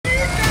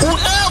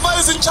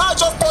in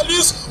charge of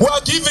police, we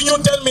are giving you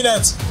 10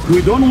 minutes.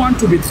 We don't want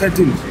to be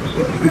threatened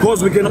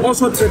because we can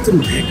also threaten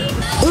back.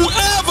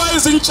 Whoever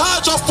is in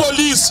charge of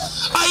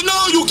police, I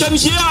know you can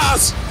hear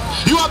us.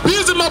 You are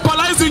busy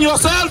mobilizing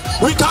yourself.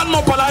 We can't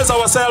mobilize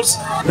ourselves.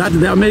 That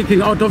they are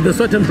making out of the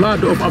sweat and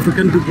blood of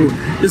African people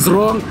is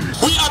wrong.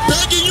 We are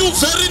begging you,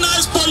 very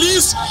nice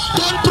police,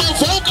 don't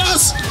provoke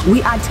us.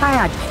 We are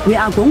tired. We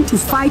are going to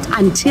fight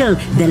until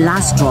the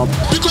last drop.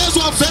 Because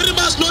we are very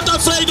much not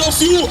afraid of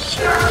you.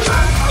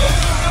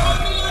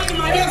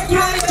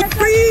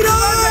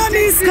 Freedom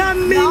is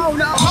coming.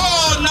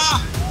 Oh,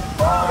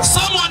 nah.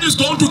 Someone is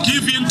going to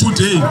give in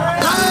today.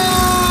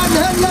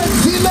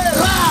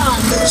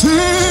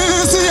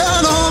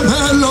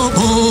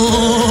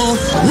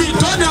 We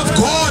don't have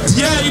God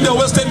here in the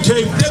Western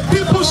Cape. The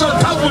people shall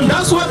come.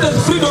 That's what the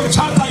Freedom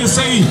Charter is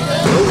saying.